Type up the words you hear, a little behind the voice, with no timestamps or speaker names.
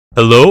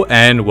Hello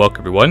and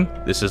welcome everyone,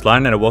 this is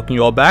Lion and I welcome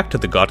you all back to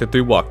the Gothic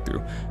 3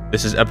 walkthrough.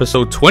 This is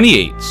episode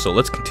 28, so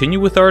let's continue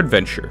with our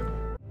adventure.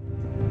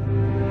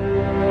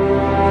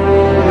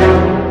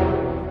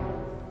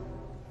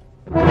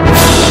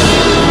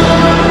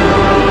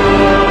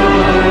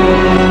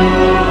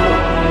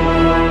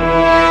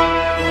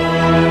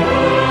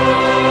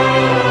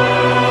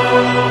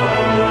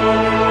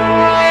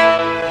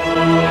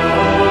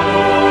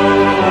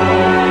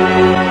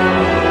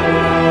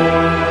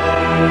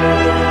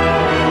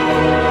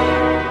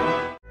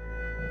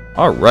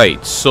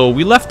 Alright, so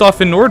we left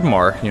off in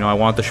Rhobar. I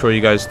wanted to show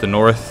you guys the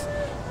north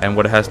and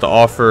what it has to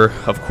offer.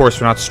 Of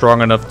course, we're not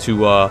strong enough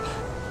to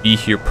be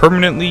here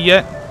permanently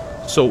yet,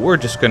 so we're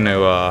just going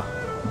to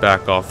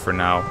back off for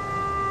now.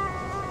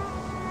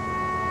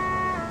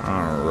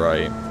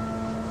 Alright.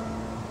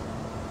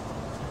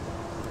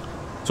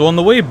 So on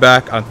the way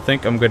back, I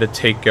think I'm going to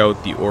take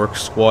out the orc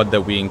squad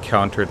that we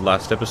encountered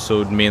last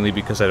episode, mainly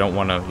because I don't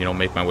want to,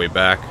 make my way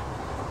back.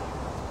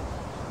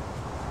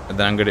 And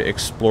then I'm going to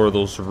explore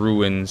those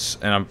ruins,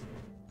 and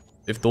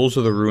if those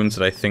are the ruins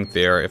that I think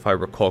they are, if I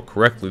recall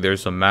correctly,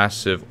 there's a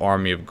massive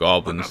army of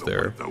goblins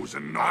there. So it's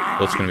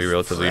going to be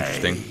relatively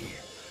interesting.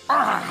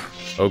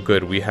 Oh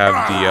good, we have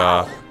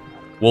the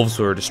wolves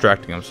who are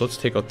distracting them, so let's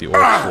take out the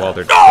orcs while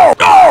they're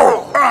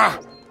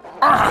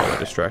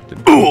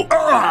distracted.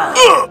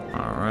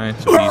 Alright,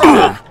 so he's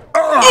dead.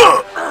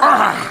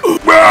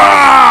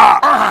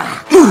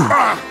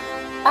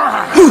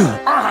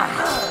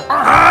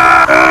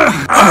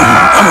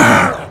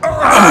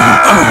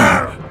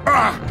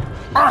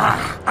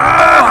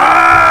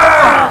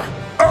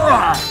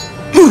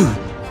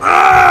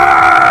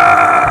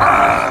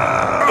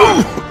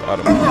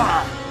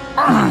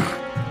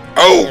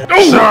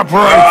 Stop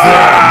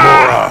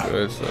right there,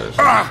 Good, so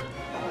I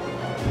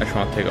just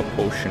want to take a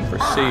potion for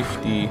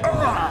safety.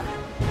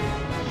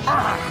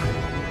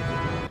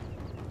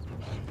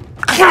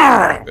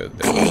 Good,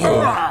 there we go.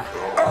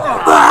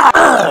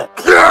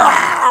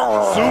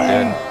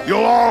 Soon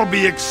you'll all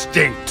be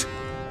extinct.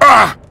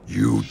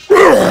 You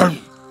didn't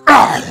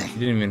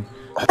even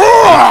tell me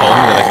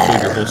that I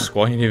killed your whole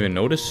squad. You didn't even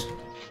notice?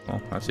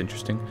 Well, that's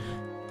interesting.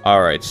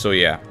 Alright, so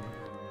yeah.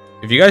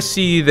 If you guys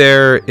see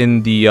there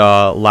in the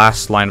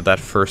last line of that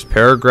first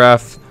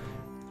paragraph,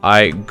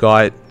 I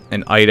got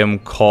an item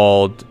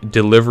called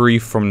Delivery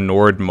from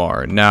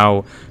Rhobar.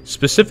 Now,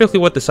 specifically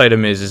what this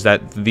item is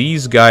that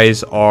these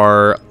guys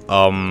are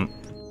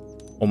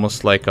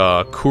almost like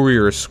a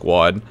courier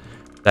squad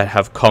that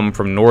have come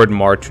from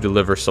Rhobar to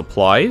deliver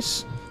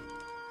supplies.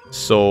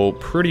 So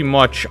pretty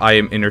much I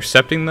am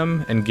intercepting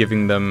them and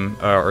giving them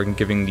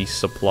giving the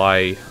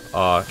supply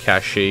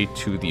cache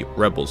to the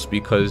rebels,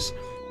 because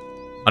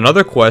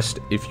another quest,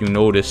 if you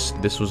notice,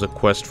 this was a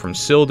quest from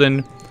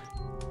Sildon.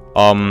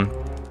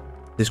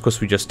 This quest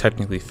we just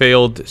technically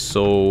failed,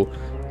 so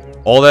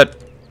all that,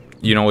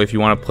 if you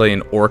want to play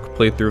an orc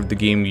playthrough of the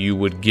game, you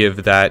would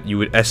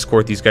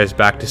escort these guys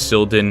back to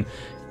Sildon,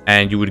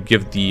 and you would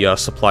give the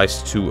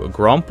supplies to a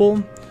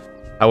Grumple.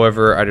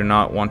 However, I do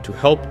not want to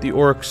help the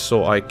orcs,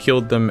 so I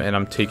killed them, and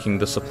I'm taking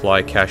the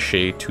supply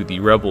cache to the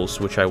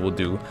rebels, which I will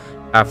do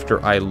after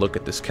I look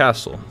at this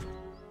castle.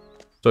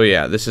 So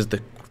yeah, this is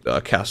the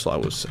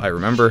castle I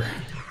remember.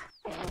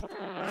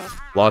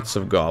 Lots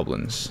of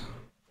goblins.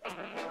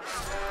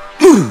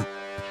 Oh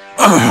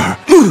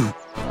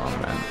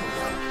man.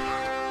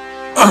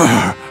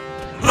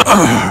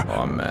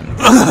 Oh man.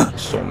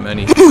 So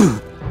many.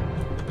 Oh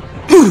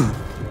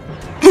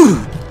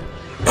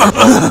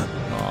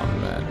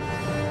man.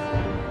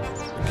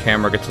 The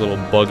camera gets a little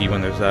buggy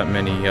when there's that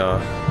many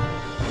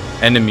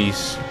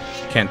enemies.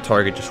 Can't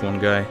target just one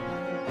guy.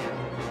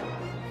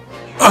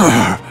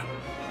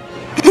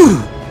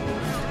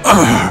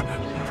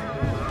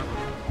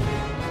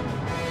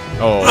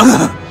 Oh,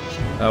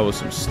 that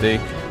was a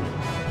mistake.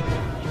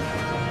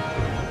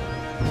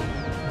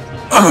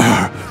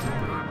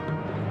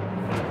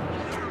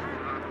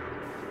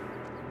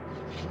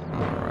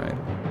 Alright.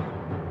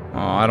 Oh,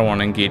 I don't want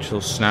to engage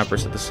those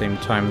snappers at the same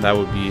time. That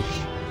would be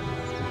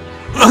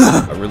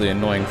a really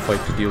annoying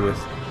fight to deal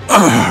with.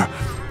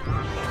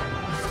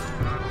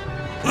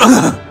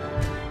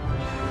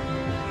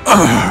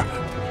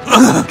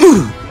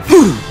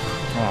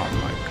 Oh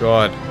my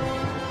god.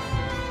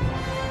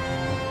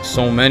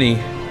 So many.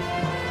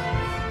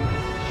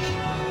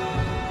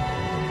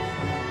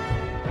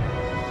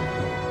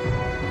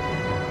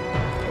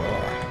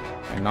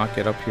 Can I not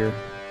get up here?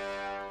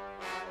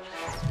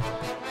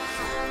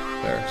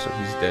 There, so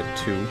he's dead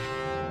too.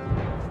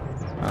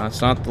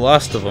 It's not the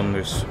last of them,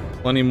 there's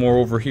plenty more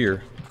over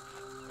here.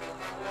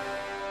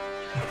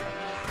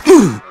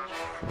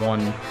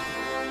 1,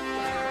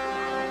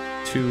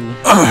 2.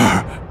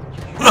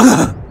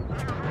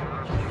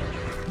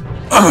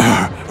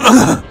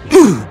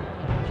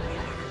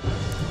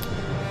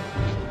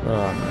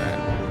 Oh man.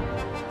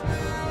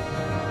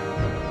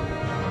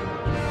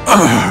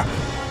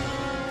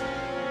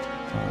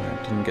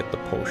 I didn't get the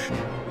potion.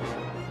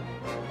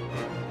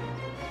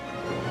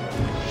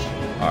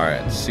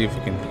 Alright, let's see if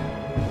we can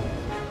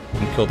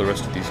kill the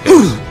rest of these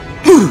guys.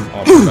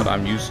 Oh my god,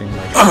 I'm using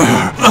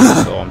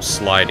my so I'm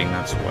sliding,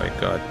 that's why,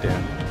 god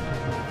damn.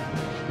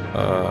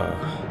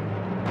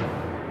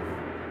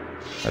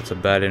 That's a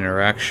bad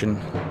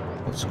interaction.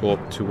 Let's go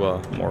up to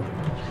more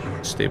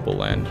stable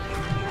land.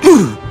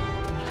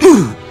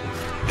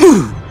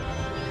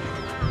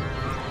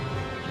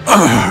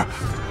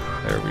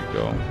 There we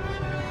go.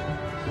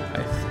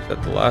 Is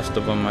that the last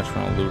of them? I just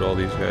want to loot all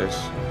these guys.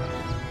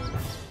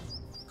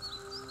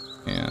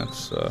 Yeah,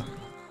 it's a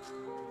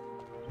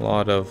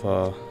lot of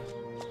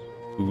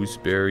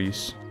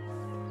gooseberries.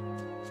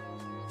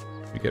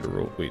 We get a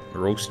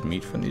roast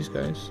meat from these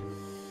guys.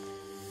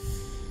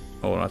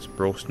 Oh, that's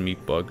roast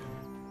meat bug.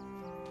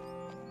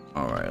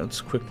 Alright,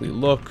 let's quickly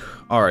look.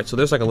 Alright, so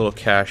there's like a little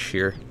cache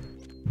here.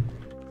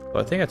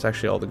 But I think that's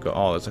actually all the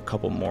oh, there's a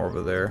couple more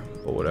over there.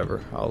 But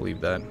whatever, I'll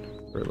leave that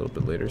for a little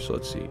bit later, so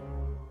let's see.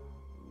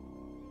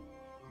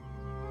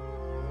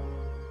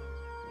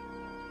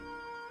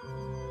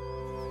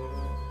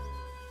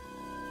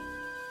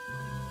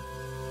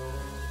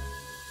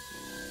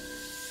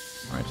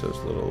 Alright, so there's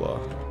a little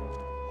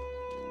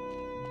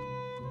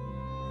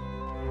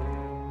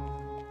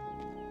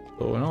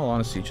so in all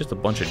honesty, just a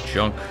bunch of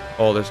junk.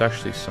 Oh, there's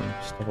actually some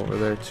stuff over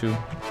there too.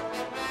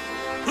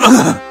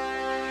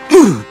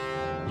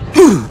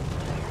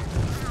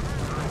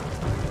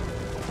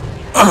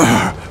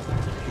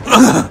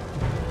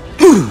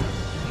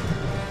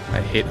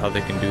 I hate how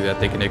they can do that.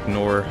 They can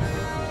ignore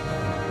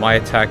my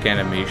attack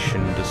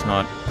animation, does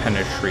not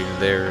penetrate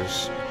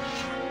theirs.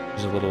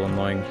 It's a little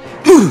annoying.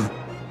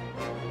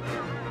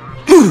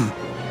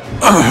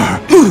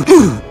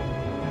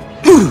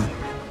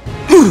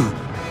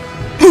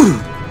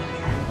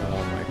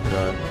 Oh my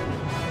god.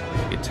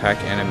 The attack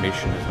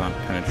animation does not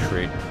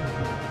penetrate.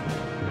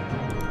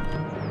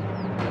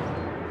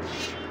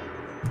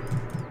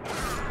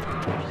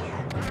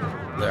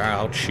 There,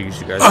 I'll cheese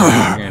you guys.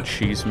 You're gonna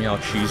cheese me, I'll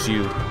cheese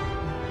you.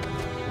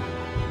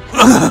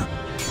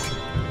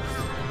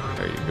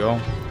 There you go.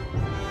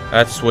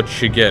 That's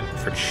what you get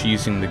for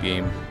cheesing the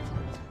game.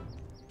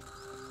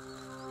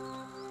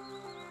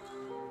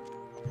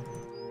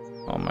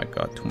 Oh my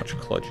god, too much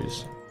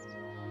clutches.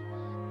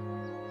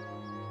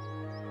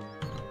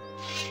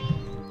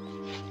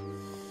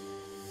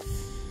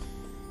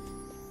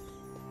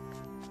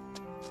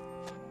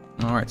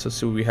 Alright, so let's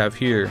see what we have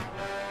here.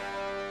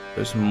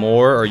 There's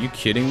more? Are you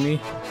kidding me?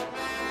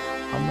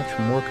 How much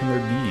more can there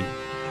be?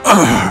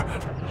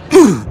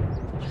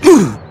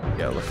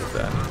 Yeah, look at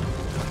that.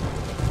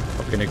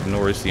 Fucking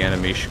ignores the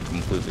animation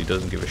completely,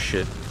 doesn't give a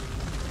shit.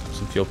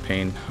 Doesn't feel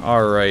pain.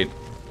 Alright.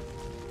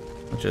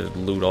 Let's just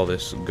loot all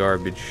this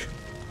garbage.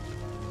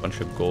 Bunch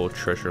of gold,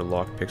 treasure,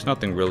 lockpicks.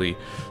 Nothing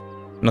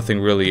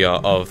really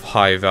of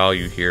high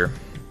value here.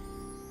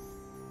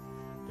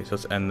 Okay, so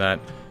let's end that.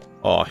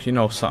 Oh, you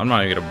know, so I'm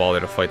not even gonna bother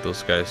to fight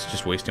those guys.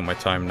 Just wasting my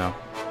time now.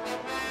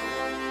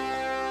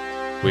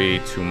 Way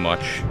too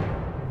much.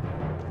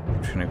 I'm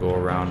just gonna go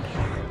around.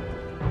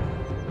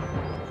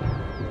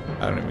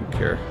 I don't even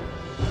care.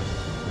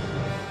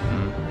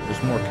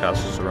 There's more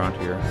castles around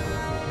here.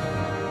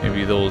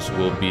 Maybe those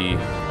will be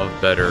of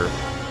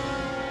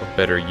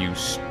better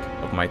use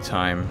of my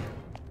time.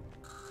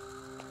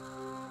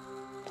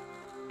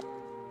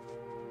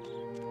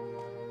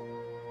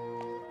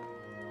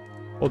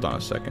 Hold on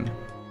a second.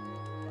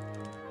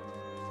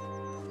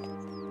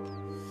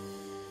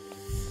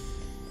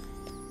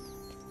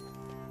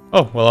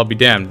 Oh, well, I'll be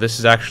damned. This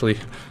is actually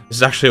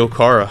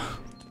Okara.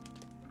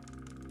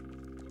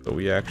 So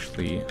we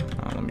actually...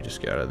 let me just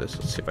get out of this.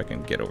 Let's see if I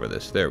can get over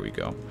this. There we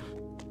go.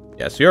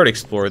 Yeah, so we already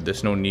explored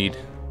this. No need.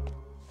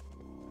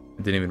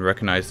 I didn't even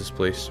recognize this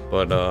place.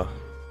 But,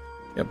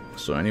 yep.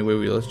 So anyway,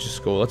 let's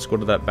go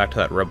to that, back to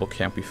that rebel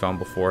camp we found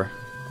before.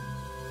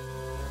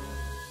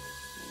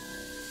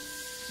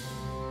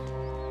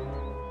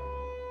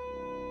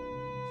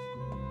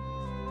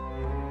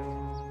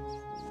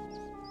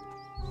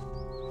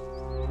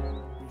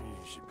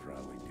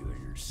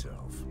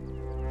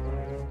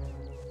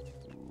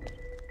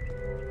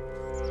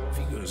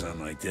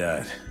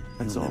 That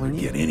that's all we need.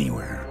 Get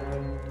anywhere.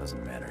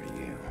 Doesn't matter to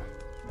you.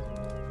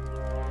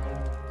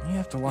 You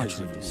have to watch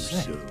what you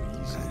say. So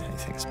easy. I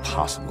think it's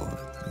possible.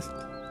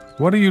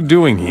 What are you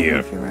doing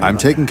here? I'm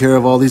taking care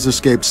of all these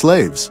escaped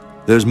slaves.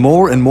 There's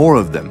more and more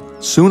of them.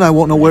 Soon I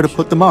won't know where to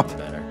put them up.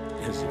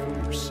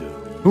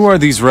 Who are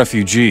these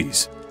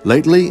refugees?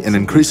 Lately, an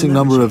increasing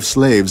number of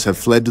slaves have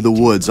fled to the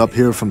woods up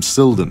here from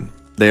Silden.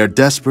 They are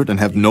desperate and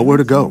have nowhere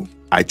to go.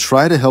 I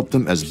try to help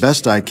them as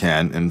best I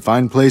can and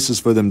find places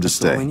for them to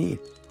stay.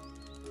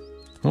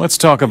 Let's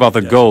talk about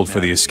the gold for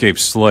the escaped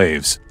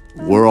slaves.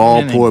 We're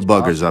all poor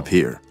buggers up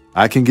here.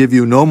 I can give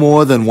you no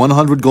more than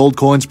 100 gold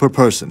coins per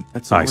person.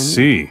 I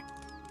see.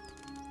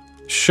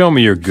 Show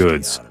me your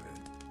goods.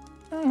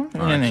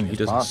 He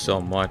doesn't sell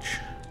much.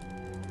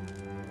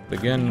 But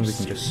again, we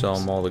can just sell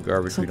him all the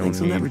garbage we don't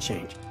need. Never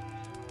change.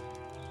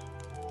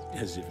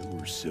 As if it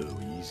were so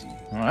easy.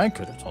 Well, I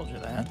could have told you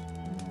that.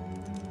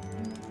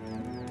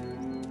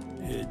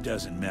 It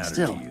doesn't matter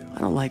Still, to you. I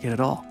don't like it at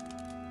all.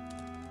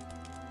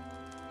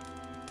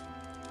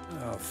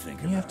 I'll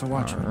think You have to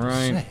watch what you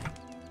say.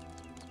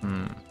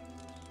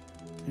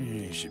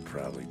 You should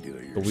probably do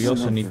it But we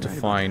also need to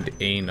find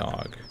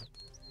Anog.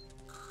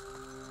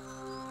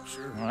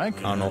 I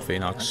don't know if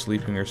Anog's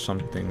sleeping or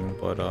something,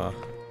 but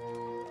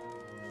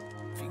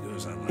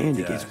And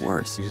it gets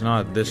worse. he's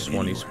not at this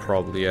one, he's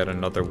probably at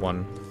another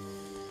one.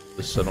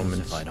 The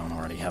settlement. If I don't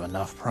already have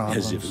enough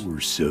problems. As if it were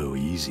so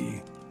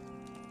easy.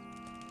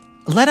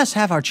 Let us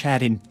have our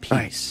chat in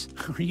peace.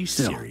 Are you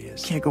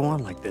serious? Can't go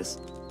on like this.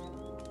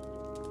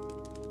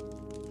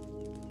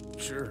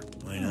 Sure,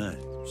 why not?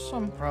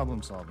 Some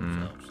problem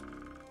solving folks.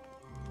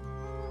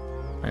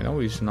 I know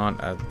he's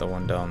not at the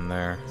one down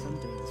there.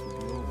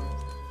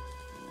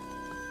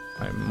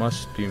 I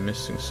must be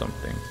missing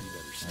something.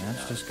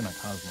 That's just gonna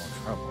cause more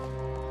trouble.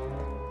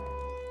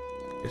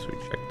 Guess we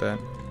check that.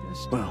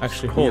 Well,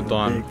 Actually, hold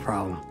on. Big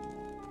problem.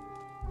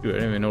 Dude, I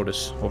didn't even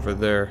notice over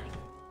there.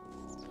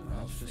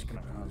 That's just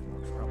gonna cause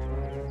more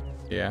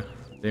trouble. Yeah,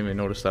 didn't even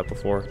notice that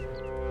before.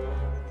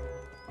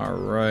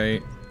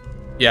 Alright.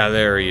 Yeah,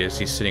 there he is.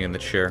 He's sitting in the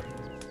chair.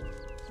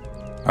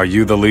 Are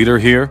you the leader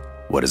here?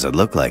 What does it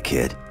look like,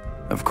 kid?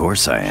 Of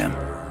course I am.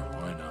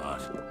 Why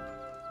not?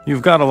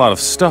 You've got a lot of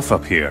stuff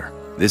up here.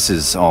 This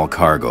is all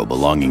cargo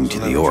belonging to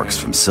the orcs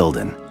from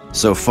Silden.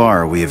 So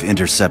far, we have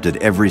intercepted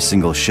every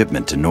single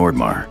shipment to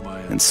Nordmar,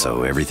 and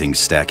so everything's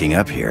stacking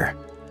up here.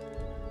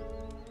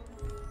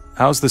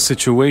 How's the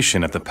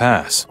situation at the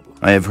pass?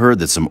 I have heard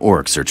that some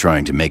orcs are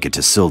trying to make it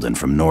to Silden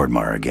from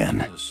Nordmar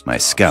again. My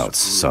scouts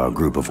saw a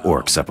group of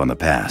orcs up on the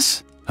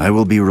pass. I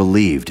will be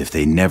relieved if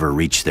they never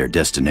reach their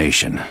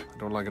destination. I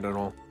don't like it at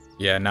all.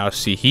 Yeah, now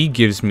see, he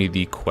gives me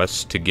the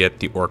quest to get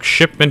the orc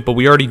shipment, but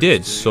we already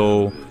did,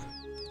 so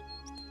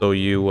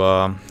we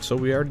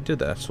already did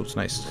that, so it's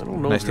nice.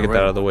 Nice to get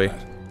that out of the way.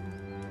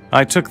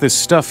 I took this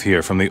stuff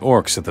here from the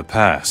orcs at the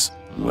pass.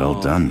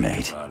 Well done,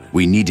 mate.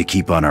 We need to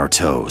keep on our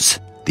toes.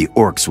 The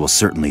orcs will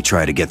certainly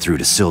try to get through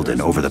to Silden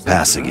over the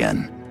pass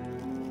again.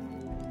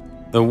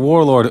 The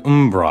warlord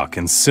Umbrock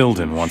in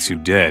Silden wants you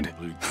dead.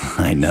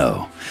 I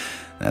know.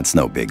 That's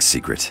no big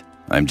secret.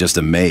 I'm just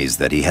amazed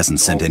that he hasn't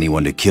sent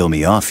anyone to kill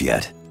me off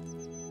yet.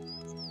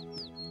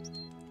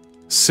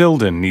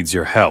 Silden needs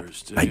your help.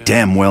 I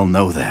damn well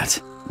know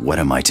that. What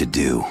am I to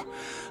do?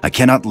 I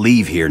cannot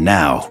leave here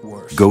now.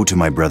 Go to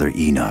my brother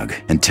Enog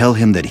and tell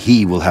him that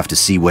he will have to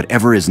see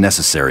whatever is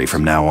necessary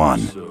from now on.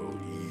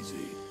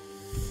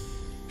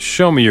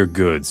 Show me your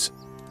goods.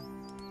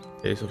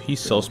 Okay, so he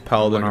sells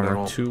paladin armor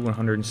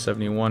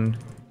 171.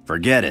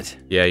 Forget it.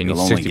 Yeah, you need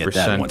You'll only get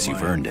that 60%. once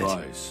you've earned it.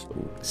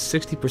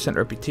 60%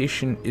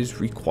 reputation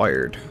is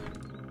required.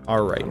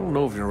 Alright. I don't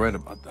know if you're right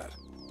about that.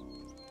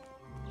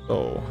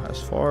 So,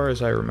 as far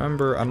as I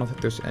remember, I don't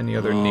think there's any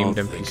other named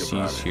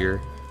NPCs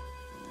here.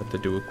 Have to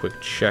do a quick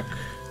check.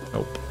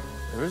 Nope.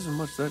 There isn't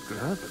much that could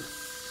happen.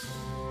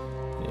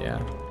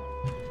 Yeah.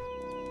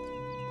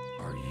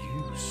 Are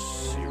you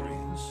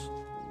serious?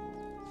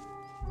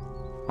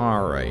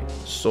 Alright,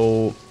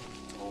 so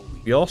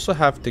we also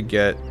have to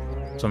get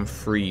some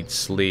freed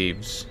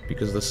slaves,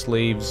 because the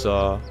slaves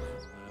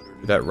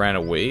that ran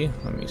away,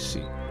 let me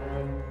see.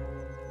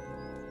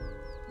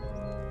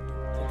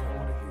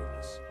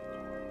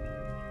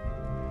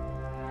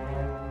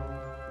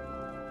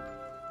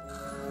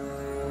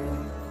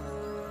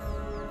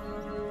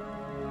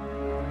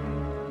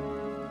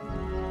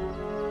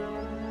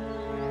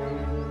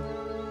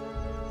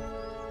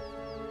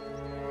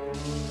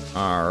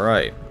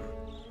 Alright.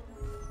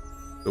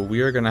 So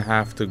we are gonna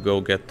have to go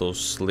get those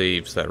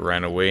slaves that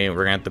ran away, and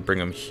we're gonna have to bring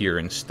them here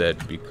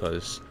instead,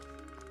 because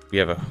we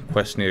have a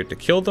quest needed to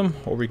kill them,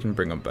 or we can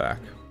bring them back.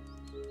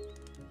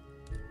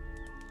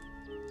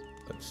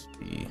 Let's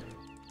see.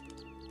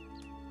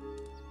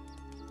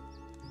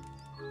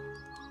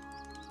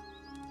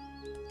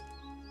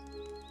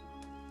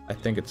 I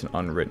think it's an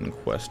unwritten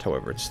quest,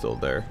 however, it's still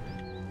there.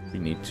 We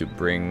need to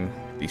bring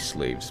these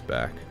slaves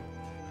back.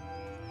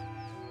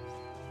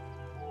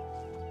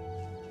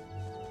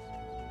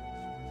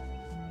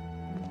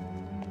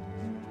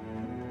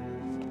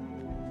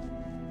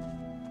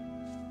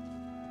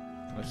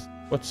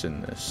 What's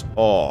in this?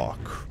 Oh,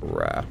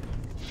 crap.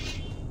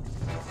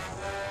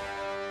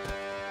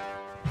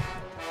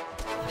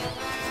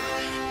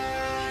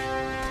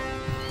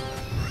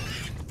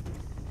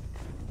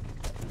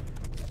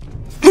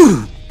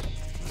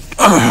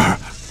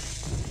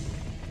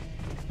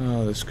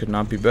 Oh, this could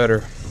not be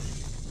better.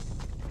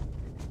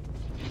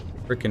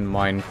 Frickin'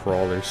 mine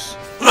crawlers.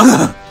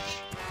 Let's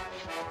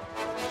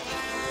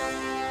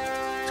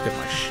get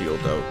my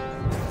shield out.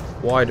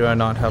 Why do I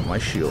not have my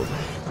shield?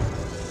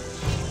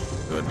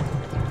 Good.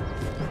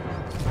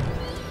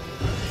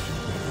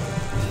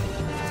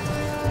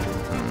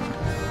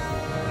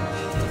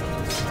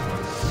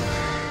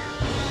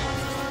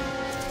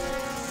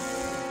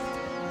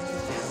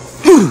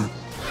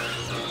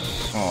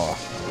 Oh.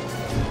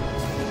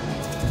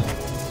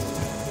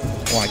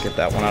 I want to get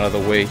that one out of the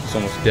way. He's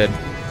almost dead.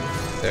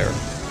 There.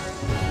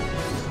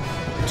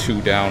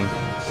 2 down.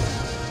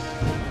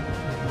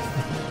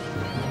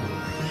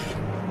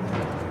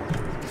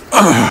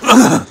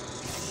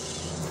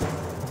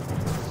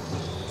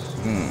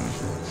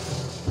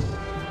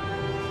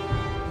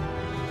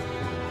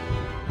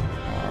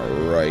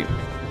 Alright.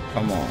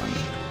 Come on.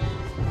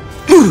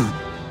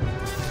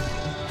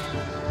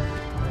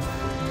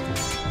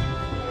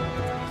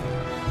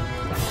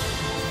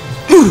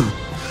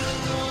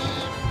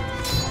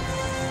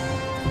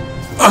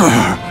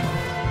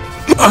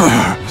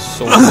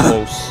 So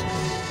close.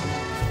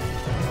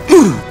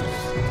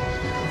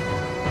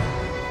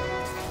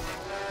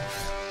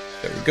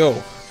 There we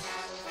go.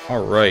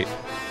 Alright.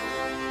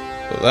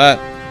 So that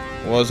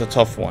was a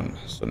tough one.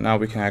 So now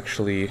we can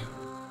actually...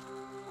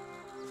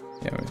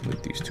 Yeah, we can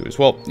leave these two as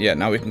well. Yeah,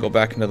 now we can go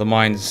back into the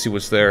mines and see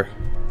what's there.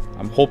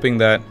 I'm hoping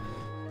that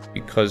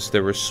because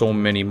there were so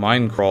many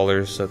mine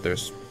crawlers that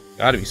there's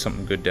gotta be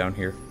something good down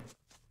here.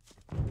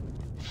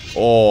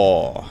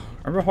 Oh,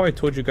 remember how I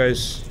told you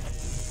guys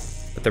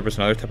that there was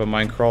another type of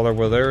mine crawler?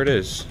 Well, there it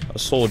is. A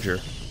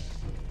soldier.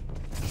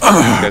 You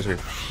guys are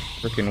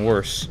freaking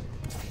worse.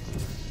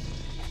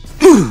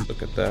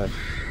 Look at that.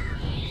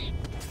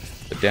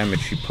 The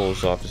damage he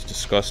pulls off is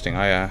disgusting.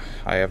 I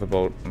have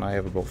about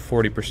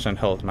 40%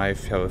 health, and I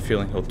have a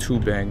feeling he'll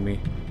 2-bang me.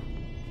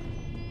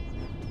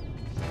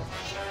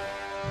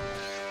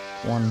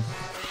 One.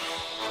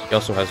 He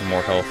also has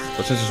more health,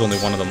 but since there's only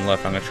one of them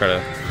left, I'm gonna try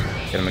to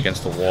get him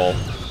against the wall.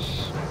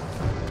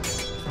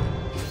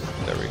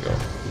 There we go.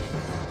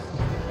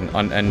 An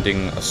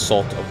unending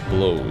assault of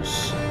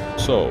blows.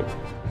 So,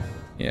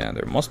 yeah,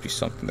 there must be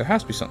something. There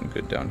has to be something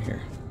good down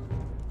here.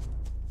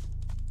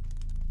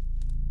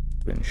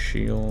 Wind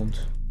shield.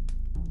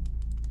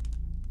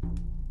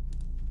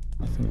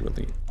 Nothing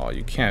really. Oh,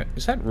 you can't.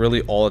 Is that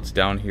really all that's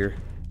down here?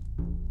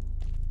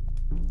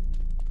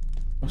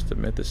 Must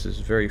admit, this is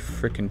very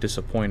freaking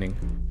disappointing.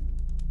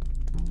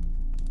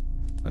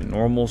 A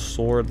normal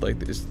sword,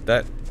 like, is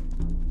that...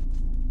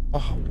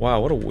 Oh, wow,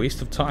 what a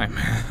waste of time.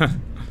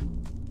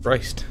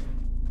 Christ.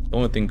 The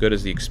only thing good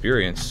is the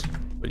experience.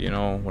 But, you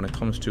know, when it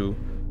comes to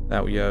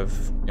that, we have,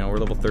 you know, we're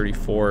level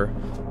 34.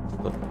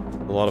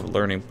 A lot of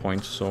learning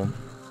points, so...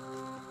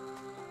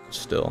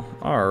 Still.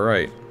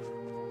 Alright.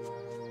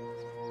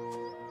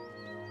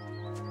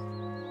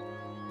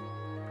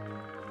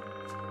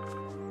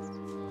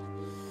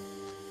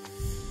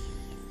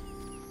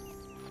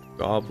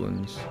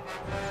 Goblins.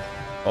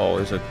 Oh,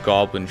 there's a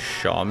goblin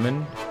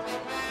shaman?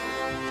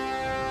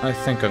 I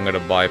think I'm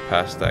gonna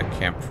bypass that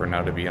camp for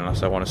now, to be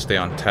honest. I want to stay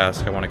on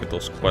task. I want to get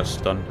those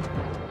quests done.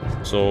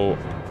 So,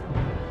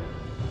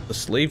 the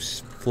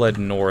slaves fled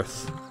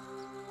north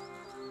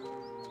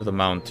to the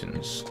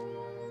mountains.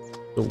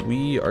 So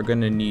we are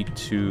gonna need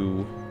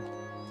to...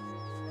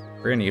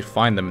 We're gonna need to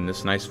find them in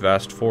this nice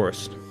vast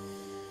forest.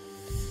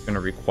 It's gonna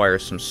require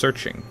some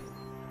searching.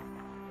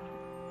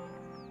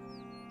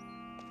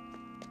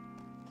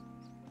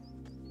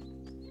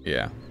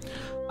 Yeah.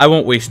 I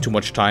won't waste too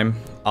much time.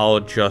 I'll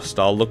do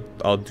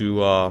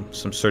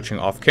some searching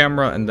off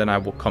camera, and then I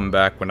will come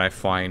back when I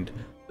find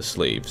the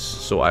slaves.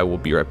 So I will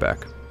be right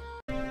back.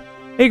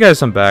 Hey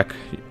guys, I'm back.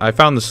 I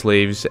found the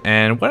slaves,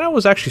 and when I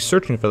was actually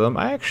searching for them,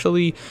 I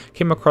actually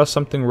came across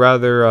something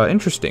rather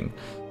interesting.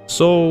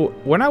 So,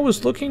 when I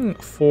was looking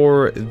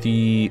for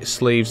the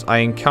slaves, I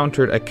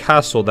encountered a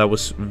castle that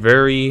was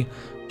very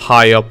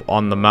high up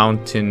on the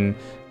mountain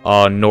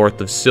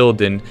north of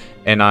Silden,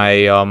 and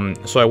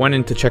so I went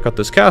in to check out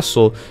this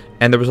castle,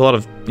 and there was a lot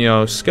of, you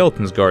know,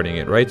 skeletons guarding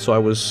it, right? So I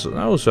was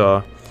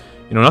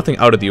you know, nothing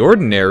out of the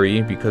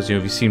ordinary, because, you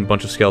know, we've seen a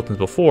bunch of skeletons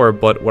before,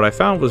 but what I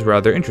found was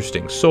rather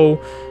interesting. So,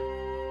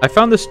 I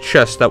found this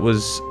chest that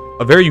was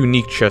a very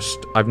unique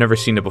chest. I've never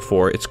seen it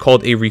before. It's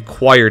called a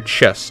required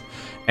chest,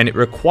 and it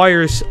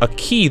requires a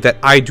key that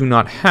I do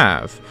not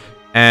have.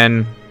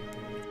 And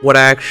what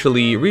I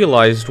actually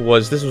realized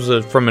was this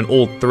was from an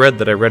old thread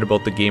that I read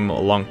about the game a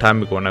long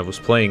time ago when I was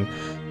playing.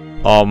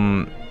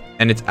 And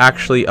it's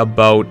actually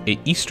about a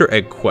Easter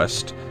egg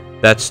quest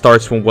that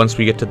starts once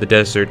we get to the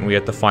desert and we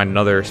have to find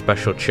another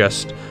special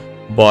chest.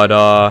 But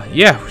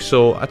yeah,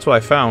 so that's what I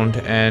found,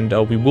 and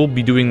we will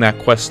be doing that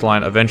quest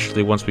line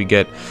eventually once we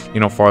get, you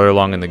know, farther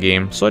along in the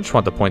game. So I just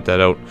want to point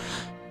that out.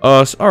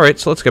 Alright,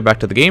 so let's get back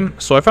to the game.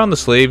 So I found the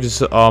slaves.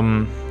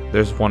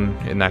 There's one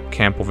in that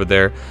camp over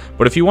there.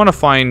 But if you want to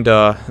find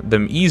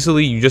them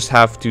easily, you just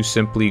have to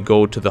simply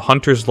go to the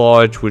Hunter's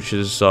Lodge, which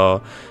is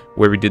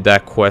where we did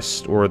that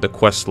quest, or the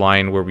quest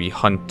line where we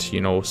hunt,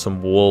 you know,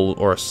 some wool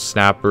or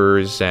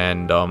snappers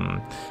and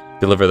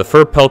deliver the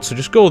fur pelt. So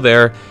just go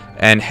there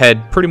and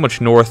head pretty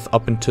much north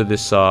up into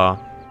this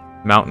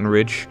mountain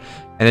ridge,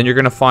 and then you're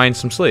going to find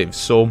some slaves.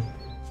 So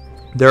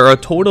there are a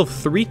total of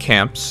 3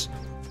 camps.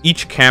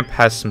 Each camp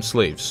has some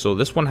slaves. So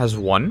this one has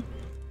 1.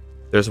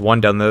 There's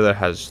one down there that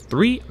has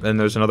 3, and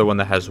there's another one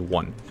that has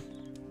 1.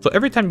 So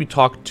every time you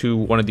talk to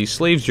one of these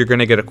slaves, you're going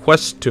to get a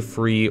quest to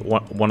free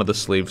one of the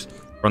slaves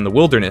from the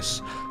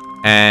wilderness.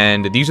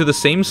 And these are the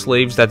same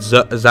slaves that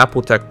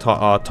Zapotek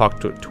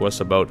talked to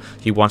us about.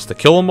 He wants to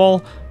kill them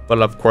all,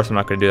 but of course I'm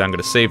not going to do that. I'm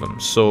going to save them.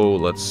 So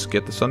let's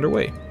get this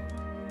underway.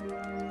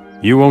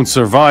 You won't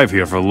survive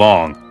here for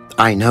long.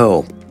 I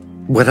know.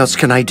 What else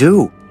can I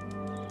do?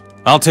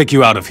 I'll take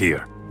you out of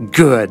here.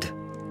 Good.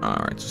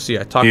 Alright, so see,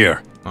 I talked...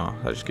 Here. Oh,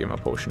 I just gave him a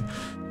potion.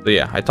 So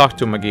yeah, I talked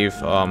to him, I gave,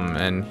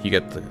 and he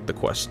got the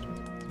quest.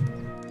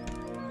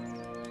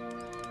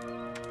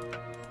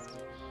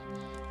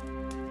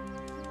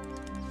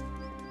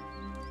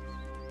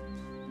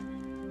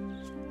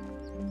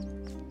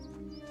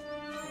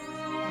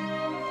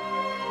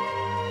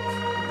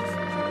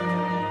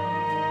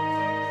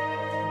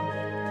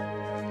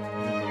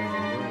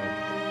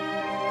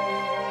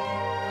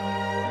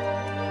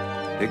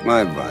 Take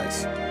my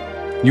advice.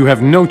 You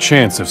have no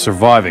chance of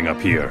surviving up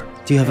here.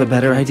 Do you have a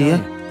better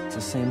idea? It's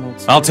the same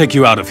old I'll take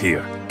you out of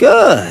here.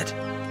 Good.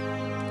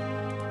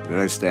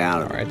 Better stay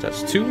out of it. Alright,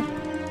 that's 2.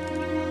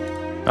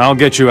 I'll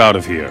get you out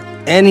of here.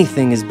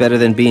 Anything is better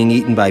than being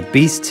eaten by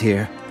beasts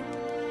here.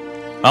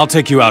 I'll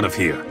take you out of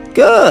here.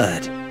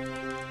 Good.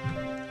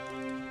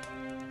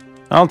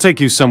 I'll take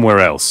you somewhere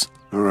else.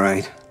 All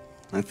right.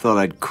 I thought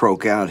I'd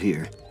croak out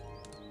here.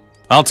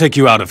 I'll take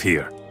you out of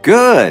here.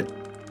 Good.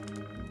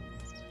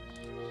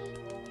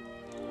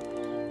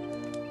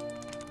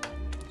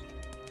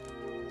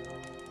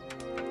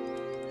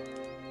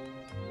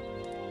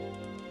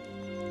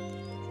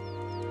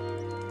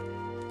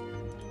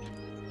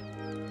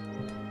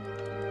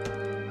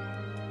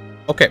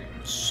 Okay,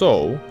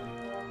 so...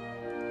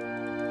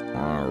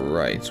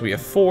 Alright, so we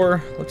have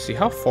 4. Let's see,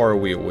 how far are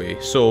we away?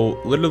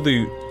 So,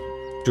 literally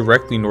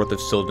directly north of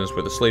Silden is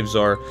where the slaves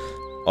are.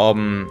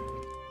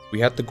 We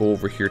have to go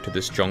over here to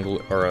this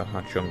jungle, or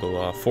not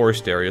jungle,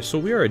 forest area. So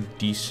we are a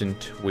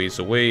decent ways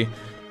away.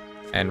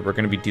 And we're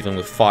going to be dealing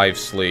with 5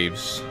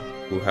 slaves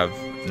who have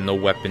no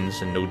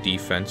weapons and no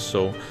defense.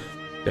 So,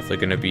 definitely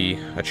going to be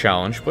a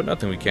challenge, but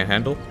nothing we can't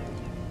handle.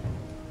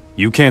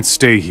 You can't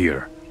stay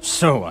here.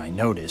 So I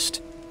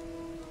noticed.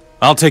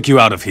 I'll take you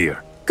out of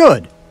here.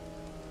 Good.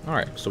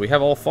 Alright, so we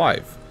have all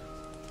 5.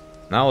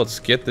 Now let's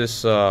get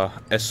this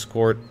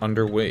escort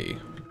underway.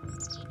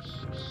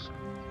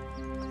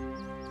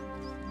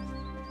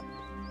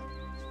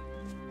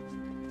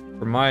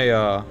 From my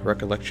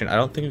recollection, I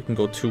don't think we can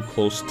go too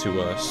close to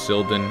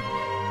Silden,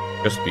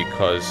 just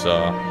because,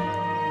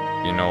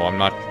 you know, I'm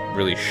not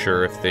really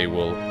sure if they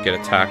will get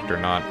attacked or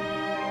not.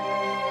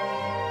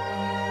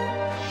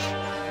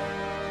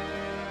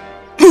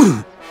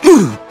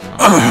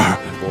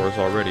 Boars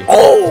already.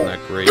 Isn't that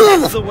great?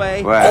 The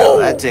way. Well,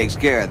 that takes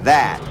care of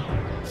that.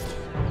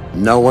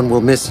 No one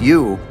will miss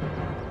you.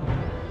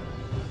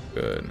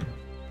 Good.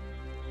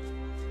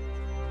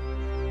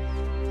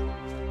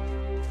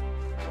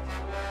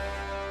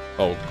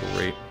 Oh,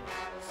 great.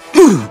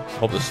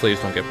 Hope the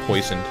slaves don't get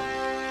poisoned.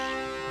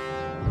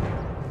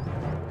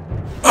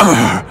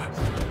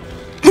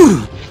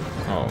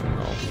 Oh,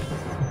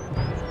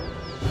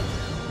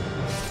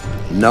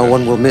 no. No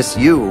one will miss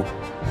you.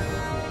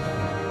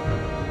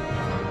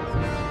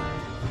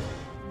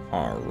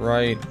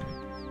 Alright.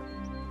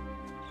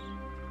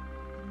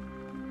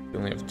 We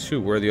only have 2.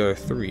 Where are the other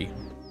 3?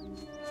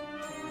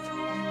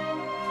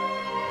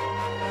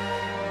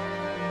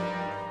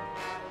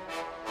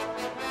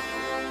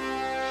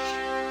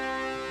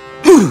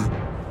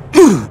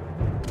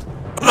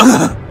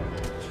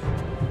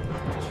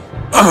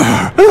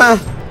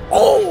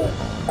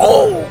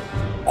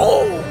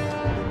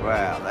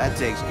 Well, that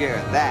takes care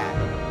of that.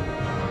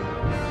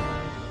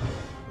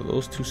 So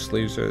those 2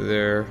 slaves are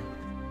there.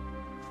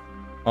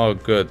 Oh,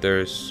 good.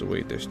 There's...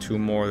 Wait, there's 2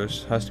 more. There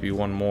has to be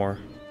 1 more.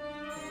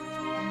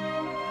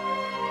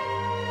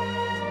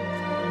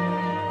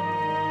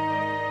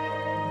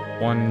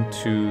 One,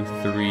 2,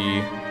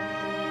 3,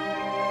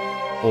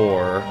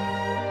 4.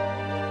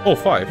 Oh,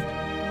 5.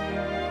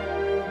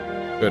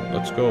 Good,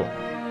 let's go.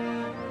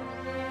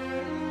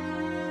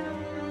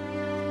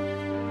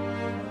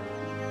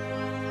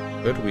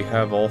 Good, we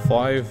have all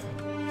 5.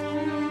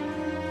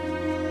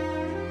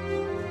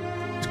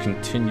 Let's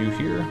continue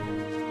here.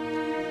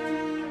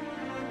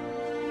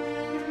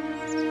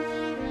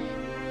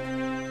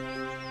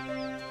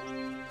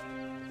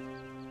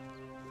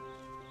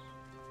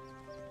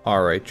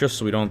 Alright, just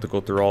so we don't have to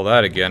go through all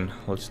that again,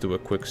 let's do a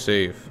quick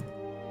save.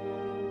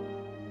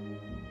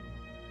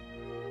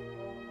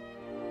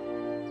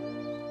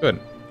 Good.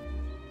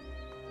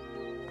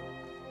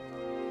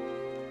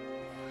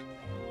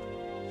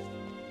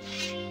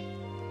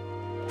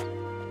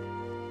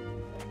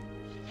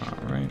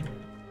 Alright.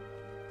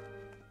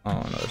 Oh,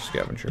 another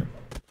scavenger.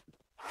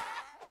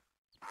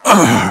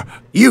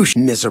 You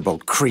miserable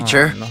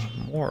creature. Oh, no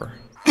more.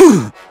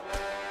 I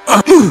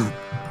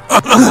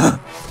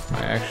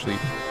actually...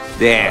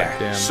 There.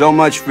 Goddamn. So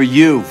much for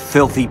you,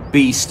 filthy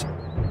beast.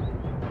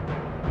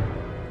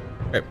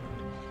 Okay.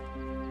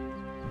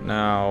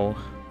 Now...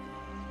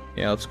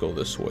 Yeah, let's go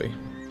this way.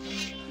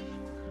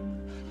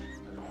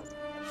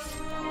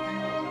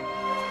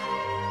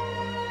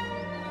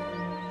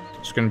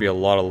 There's gonna be a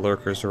lot of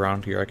lurkers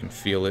around here, I can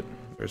feel it.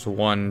 There's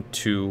 1,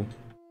 2...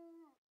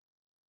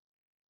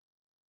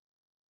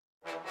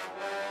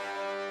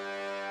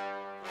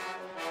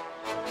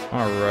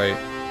 Alright.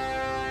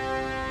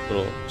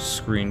 Little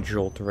screen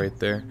jolt right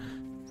there.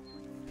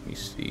 Let me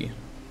see.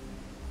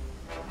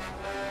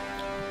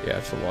 Yeah,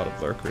 it's a lot of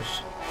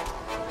lurkers.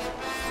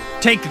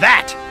 Take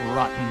that,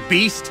 rotten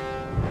beast!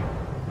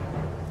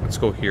 Let's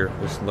go here.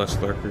 There's less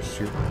lurkers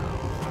here.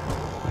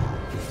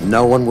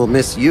 No one will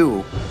miss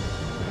you.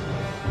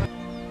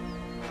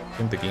 I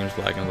think the game's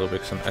lagging a little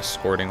bit because I'm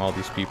escorting all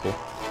these people.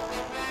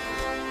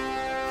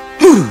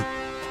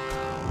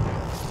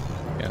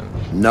 Yeah,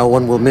 No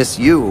one will miss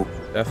you.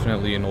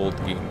 definitely an old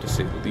game to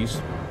say the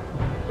least,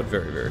 but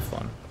very, very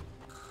fun.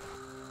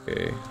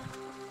 Okay,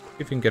 if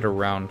you can get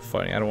around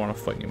fighting. I don't want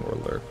to fight any more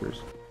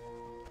lurkers.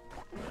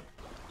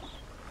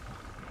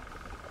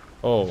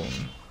 Oh.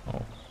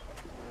 Oh.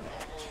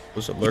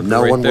 Was a lurker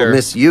No right one there. will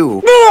miss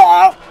you.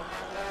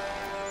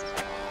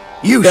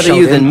 You Better shall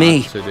you than end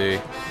me.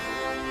 Today.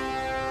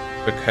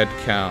 Quick head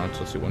count.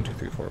 Let's see, 1, 2,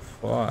 3, 4,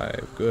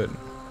 5. Good.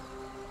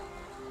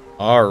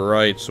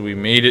 Alright, so we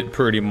made it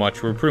pretty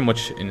much. We're pretty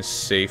much in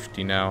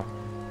safety now.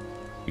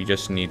 We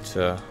just need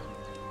to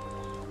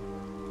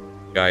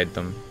guide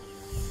them.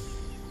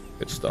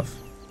 Good stuff.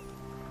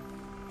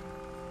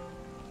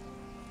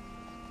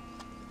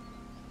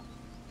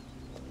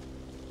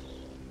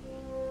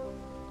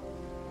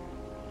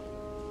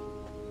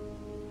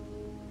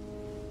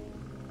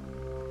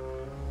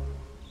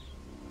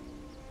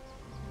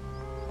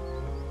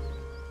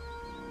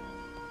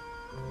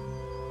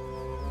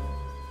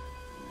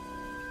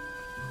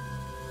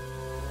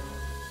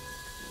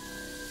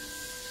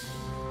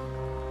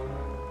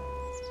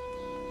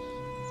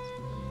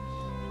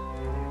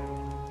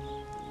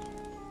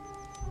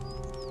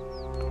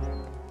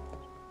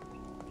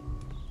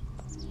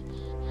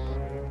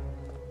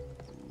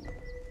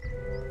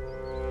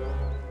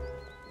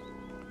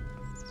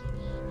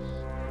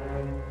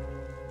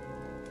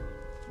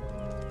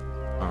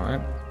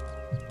 Alright.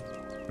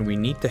 We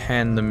need to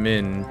hand them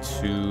in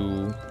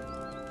to...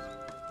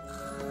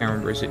 I can't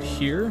remember, is it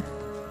here?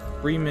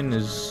 Freeman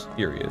is...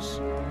 Here he is.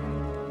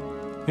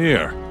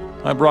 Here,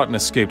 I brought an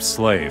escaped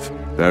slave.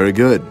 Very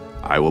good.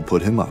 I will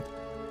put him up.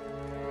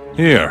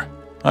 Here,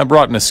 I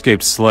brought an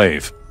escaped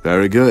slave.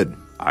 Very good.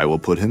 I will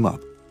put him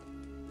up.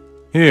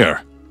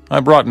 Here, I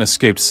brought an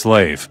escaped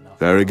slave.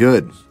 Very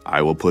good.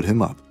 I will put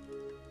him up.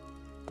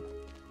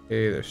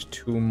 Okay, there's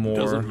 2 more.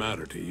 Doesn't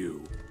matter to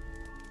you.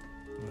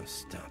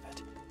 Stop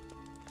it.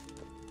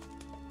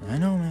 I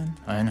know, man.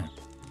 I know.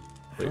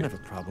 I don't have a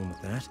problem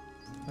with that.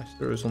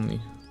 There was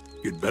only...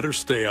 You'd better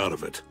stay out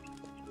of it.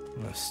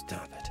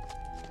 Stop it.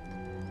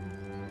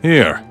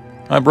 Here,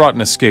 I brought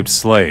an escaped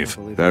slave.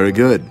 Very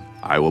good.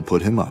 I will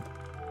put him up.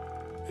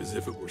 As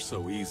if it were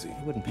so easy.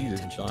 I wouldn't pay He's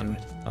attention done.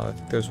 to it. I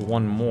think there's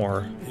 1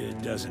 more.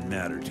 It doesn't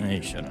matter to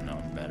You should have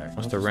known better.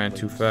 Must have ran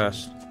too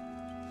fast.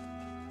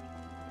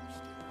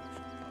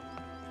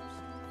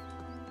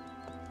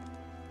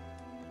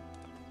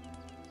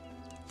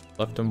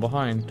 Left him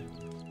behind.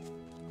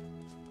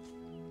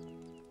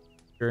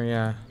 Sure,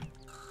 yeah.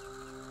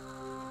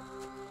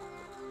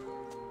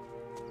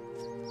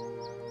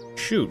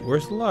 Shoot,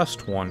 where's the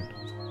last one?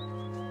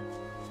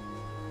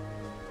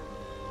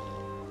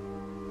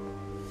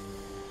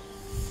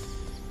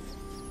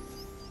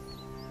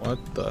 What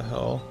the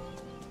hell?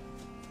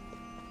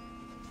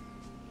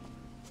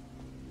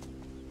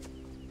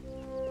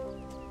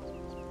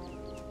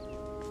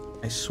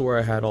 I swear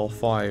I had all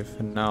 5,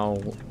 and now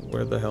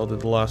where the hell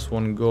did the last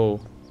one go?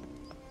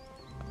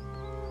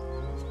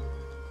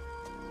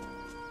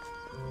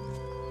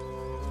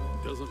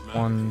 Doesn't matter.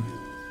 1,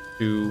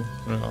 2,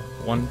 no,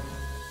 1,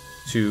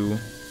 2,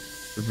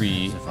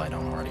 3. As if I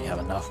don't already have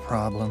enough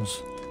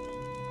problems.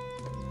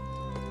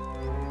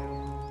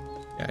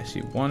 Yeah, I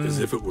see 1, As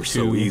if it were 2,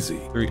 so easy.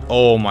 3.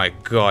 Oh my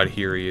god,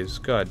 here he is.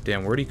 God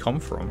damn, where'd he come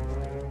from?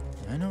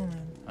 I know,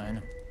 man. I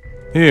know.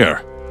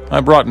 Here,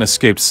 I brought an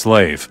escaped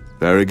slave.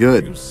 Very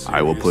good.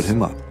 I will put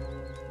him up.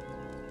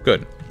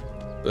 Good.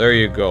 There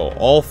you go.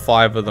 All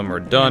 5 of them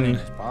are done.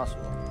 It's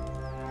possible.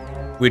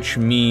 Which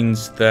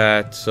means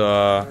that,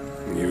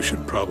 You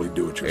should probably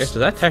do it I guess, does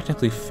yourself. that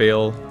technically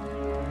fail?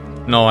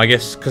 No, I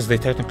guess, because they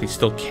technically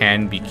still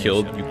can be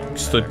killed. You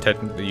still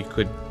technically, you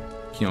could,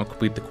 you know,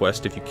 complete the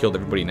quest if you killed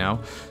everybody now.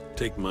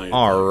 Take my advice.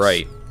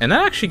 Alright. And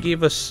that actually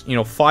gave us, you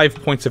know, 5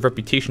 points of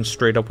reputation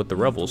straight up with the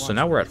rebels. So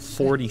now we're at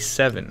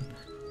 47.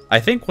 I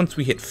think once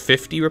we hit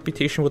 50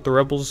 reputation with the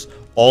rebels,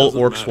 all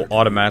orcs will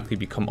automatically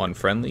become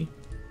unfriendly.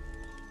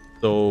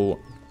 So,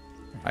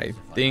 I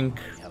think,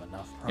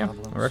 yeah,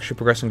 we're actually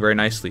progressing very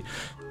nicely.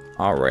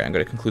 Alright, I'm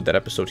going to conclude that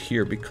episode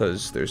here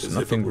because there's As if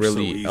nothing it were so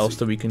really easy. else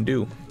that we can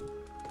do.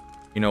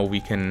 You know,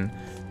 we can...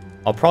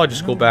 I'll probably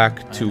just go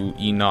back to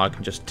Enoch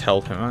and just tell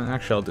him...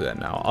 Actually, I'll do that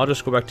now. I'll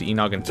just go back to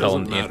Enoch and tell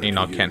him Doesn't matter to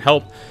Enoch you. can't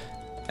help.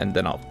 And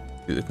then I'll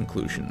do the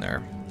conclusion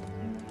there.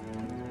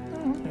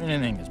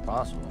 Anything is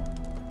possible.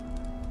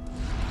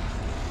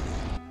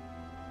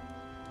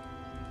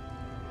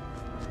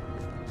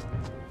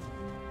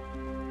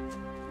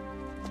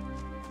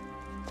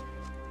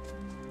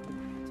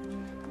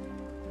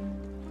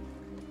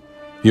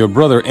 Your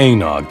brother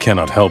Anog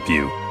cannot help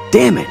you.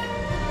 Damn it!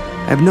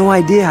 I have no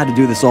idea how to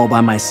do this all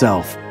by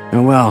myself.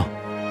 Oh well.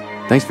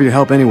 Thanks for your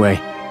help anyway.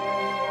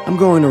 I'm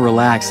going to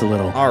relax a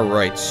little.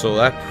 Alright, so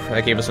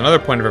that gave us another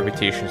point of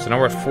reputation. So now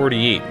we're at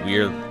 48. We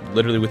are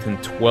literally within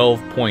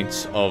 12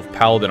 points of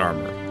Paladin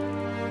armor.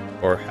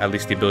 Or at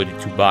least the ability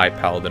to buy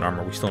Paladin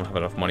armor. We still don't have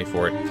enough money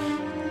for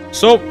it.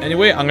 So,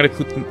 anyway, I'm going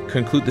to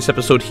conclude this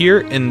episode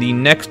here. In the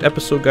next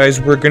episode, guys,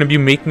 we're going to be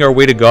making our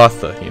way to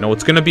Gotha. You know,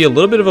 it's going to be a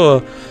little bit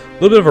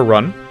of a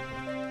run.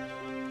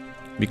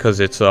 Because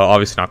it's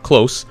obviously not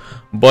close.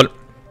 But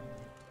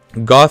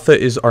Gotha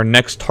is our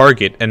next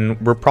target, and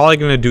we're probably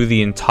going to do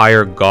the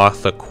entire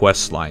Gotha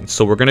quest line.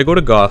 So we're going to go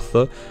to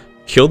Gotha,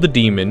 kill the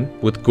demon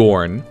with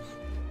Gorn,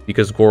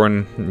 because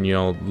Goran, you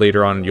know,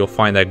 later on you'll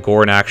find that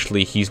Goran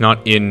actually, he's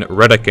not in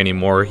Redek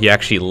anymore. He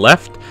actually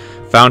left,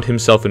 found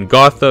himself in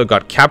Gotha,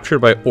 got captured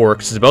by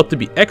orcs, is about to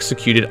be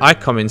executed. I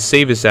come in,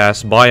 save his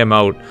ass, buy him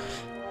out,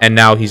 and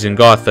now he's in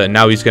Gotha. And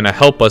now he's going to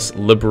help us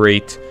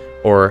liberate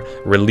or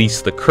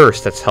release the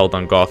curse that's held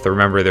on Gotha.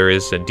 Remember, there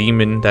is a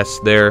demon that's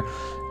there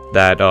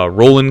that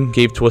Roland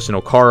gave to us in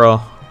Okara.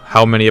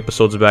 How many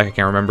episodes back? I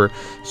can't remember.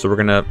 So we're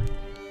going to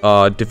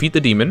defeat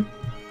the demon.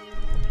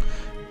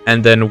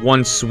 And then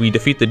once we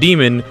defeat the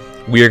demon,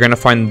 we are going to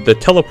find the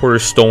teleporter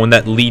stone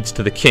that leads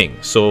to the king.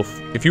 So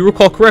if you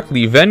recall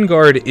correctly,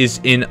 Vengard is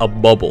in a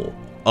bubble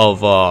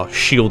of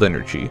shield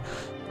energy.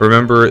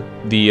 Remember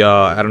the,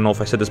 I don't know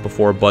if I said this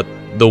before, but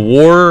the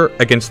war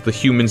against the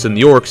humans and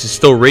the orcs is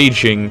still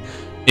raging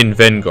in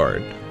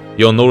Vengard.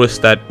 You'll notice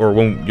that,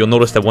 you'll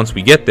notice that once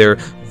we get there,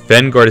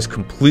 Vengard is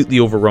completely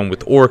overrun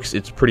with orcs.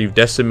 It's pretty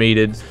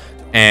decimated,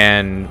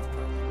 and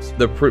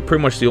pretty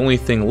much the only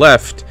thing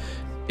left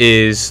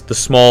is the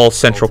small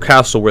central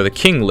castle where the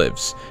king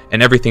lives,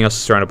 and everything else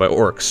is surrounded by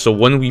orcs. So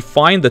when we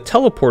find the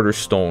teleporter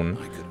stone,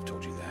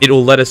 it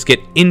will let us get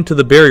into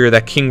the barrier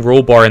that King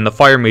Rhobar and the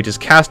fire mages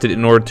casted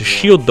in order to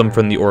shield them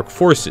from the orc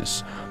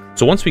forces.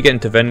 So once we get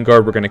into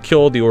Vengard, we're going to kill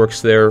all the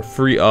orcs there,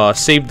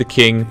 save the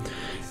king,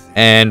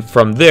 and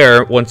from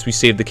there, once we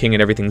save the king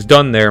and everything's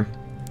done there,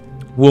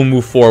 we'll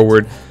move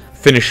forward,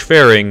 finish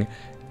Faring,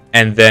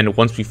 and then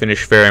once we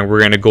finish Faring, we're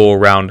going to go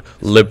around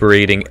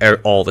liberating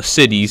all the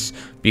cities,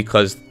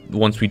 because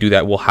once we do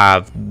that, we'll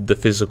have the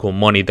physical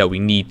money that we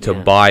need to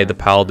buy the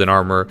paladin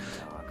armor,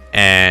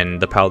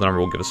 and the paladin armor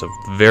will give us a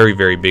very,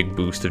 very big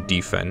boost of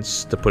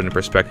defense. To put it in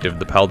perspective,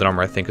 the paladin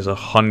armor I think is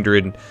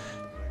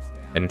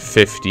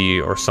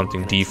 150 or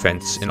something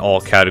defense in all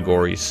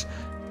categories.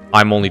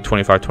 I'm only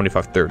 25,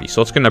 25, 30,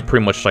 so it's going to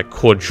pretty much like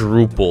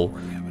quadruple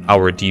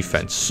our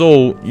defense.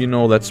 So, you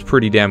know, that's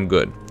pretty damn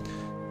good.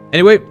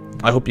 Anyway,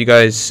 I hope you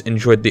guys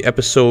enjoyed the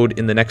episode.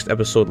 In the next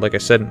episode, like I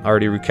said, I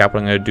already recapped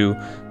what I'm going to do.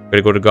 I'm going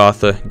to go to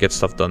Gotha, get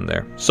stuff done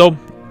there. So,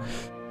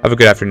 have a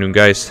good afternoon,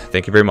 guys.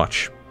 Thank you very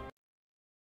much.